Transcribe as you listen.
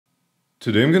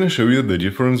Today I'm gonna show you the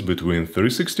difference between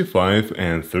 365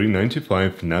 and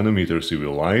 395 nanometers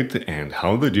UV light and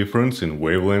how the difference in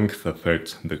wavelength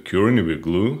affects the curing UV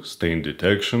glue, stain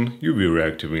detection, UV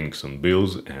reactive inks on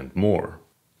bills, and more.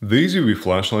 These UV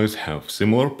flashlights have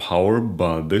similar power,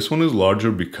 but this one is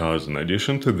larger because in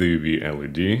addition to the UV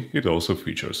LED, it also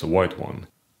features a white one.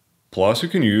 Plus you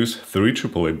can use 3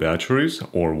 AAA batteries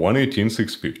or one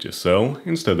 18650 cell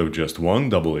instead of just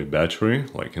one AA battery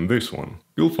like in this one.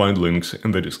 You'll find links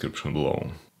in the description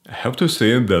below. I have to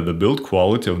say that the build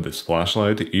quality of this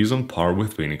flashlight is on par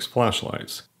with Phoenix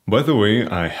flashlights. By the way,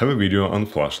 I have a video on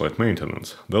flashlight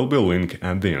maintenance, there'll be a link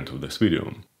at the end of this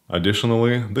video.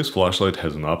 Additionally, this flashlight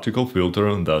has an optical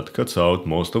filter that cuts out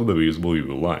most of the visible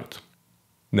UV light.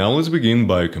 Now let's begin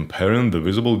by comparing the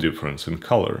visible difference in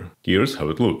color. Here's how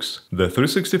it looks. The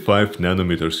 365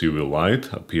 nanometers UV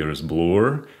light appears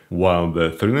bluer, while the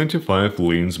 395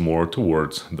 leans more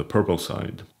towards the purple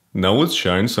side. Now let's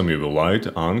shine some UV light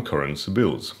on currency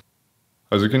bills.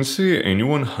 As you can see, any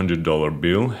 $100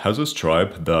 bill has a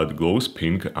stripe that glows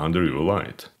pink under UV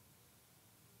light.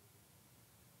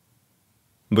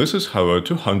 This is how a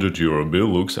 €200 bill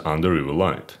looks under UV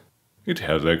light. It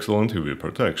has excellent UV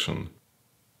protection.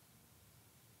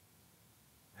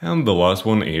 And the last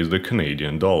one is the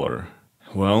Canadian dollar.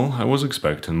 Well, I was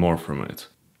expecting more from it.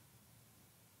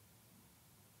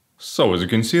 So as you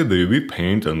can see, the UV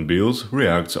paint on bills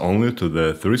reacts only to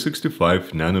the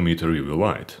 365 nanometer UV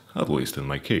light, at least in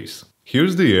my case.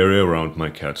 Here's the area around my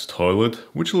cat's toilet,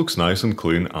 which looks nice and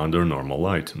clean under normal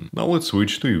lighting. Now let's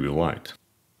switch to UV light.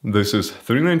 This is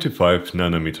 395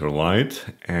 nanometer light,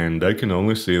 and I can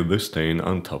only see the stain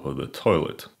on top of the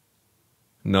toilet.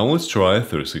 Now let's try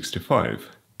 365.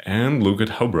 And look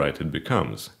at how bright it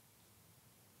becomes.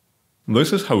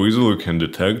 This is how easily you can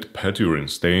detect pet urine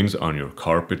stains on your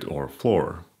carpet or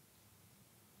floor.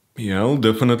 Yeah, I'll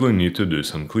definitely need to do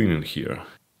some cleaning here.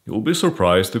 You'll be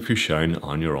surprised if you shine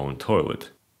on your own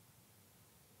toilet.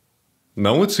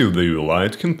 Now let's see if the UV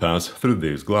light can pass through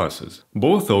these glasses.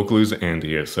 Both Oakley's and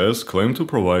ESS claim to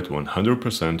provide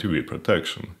 100% UV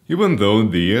protection. Even though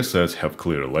the ESS have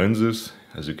clear lenses,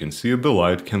 as you can see, the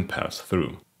light can pass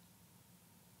through.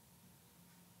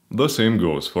 The same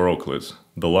goes for Oakley's.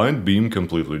 The light beam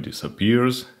completely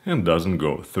disappears and doesn't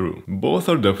go through. Both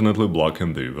are definitely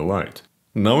blocking the UV light.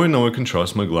 Now I know I can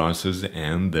trust my glasses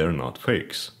and they're not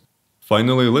fakes.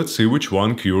 Finally, let's see which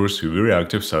one cures UV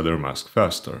reactive solder mask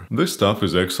faster. This stuff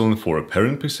is excellent for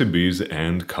repairing PCBs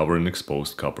and covering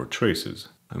exposed copper traces.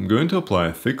 I'm going to apply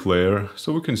a thick layer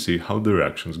so we can see how the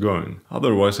reaction's going,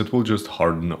 otherwise it will just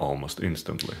harden almost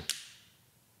instantly.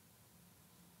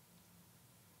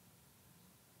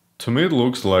 To me it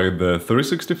looks like the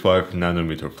 365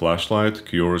 nanometer flashlight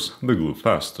cures the glue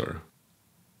faster.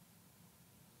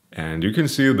 And you can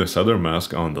see the solder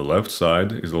mask on the left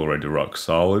side is already rock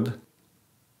solid,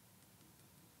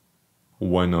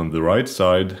 when on the right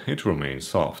side it remains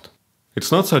soft.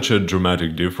 It's not such a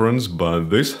dramatic difference, but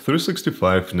this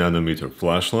 365 nanometer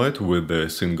flashlight with a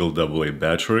single AA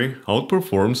battery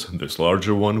outperforms this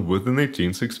larger one with an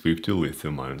 18650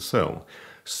 lithium-ion cell.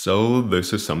 So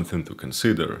this is something to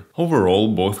consider. Overall,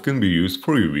 both can be used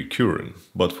for UV curing,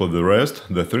 but for the rest,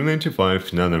 the 395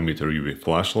 nanometer UV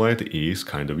flashlight is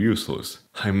kind of useless.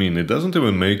 I mean, it doesn't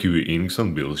even make UV inks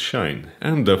on bills shine,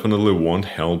 and definitely won't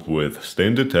help with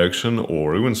stain detection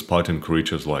or even spotting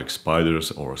creatures like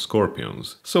spiders or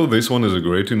scorpions. So this one is a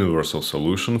great universal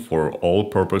solution for all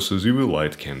purposes UV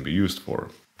light can be used for.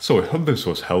 So I hope this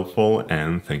was helpful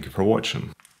and thank you for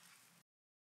watching.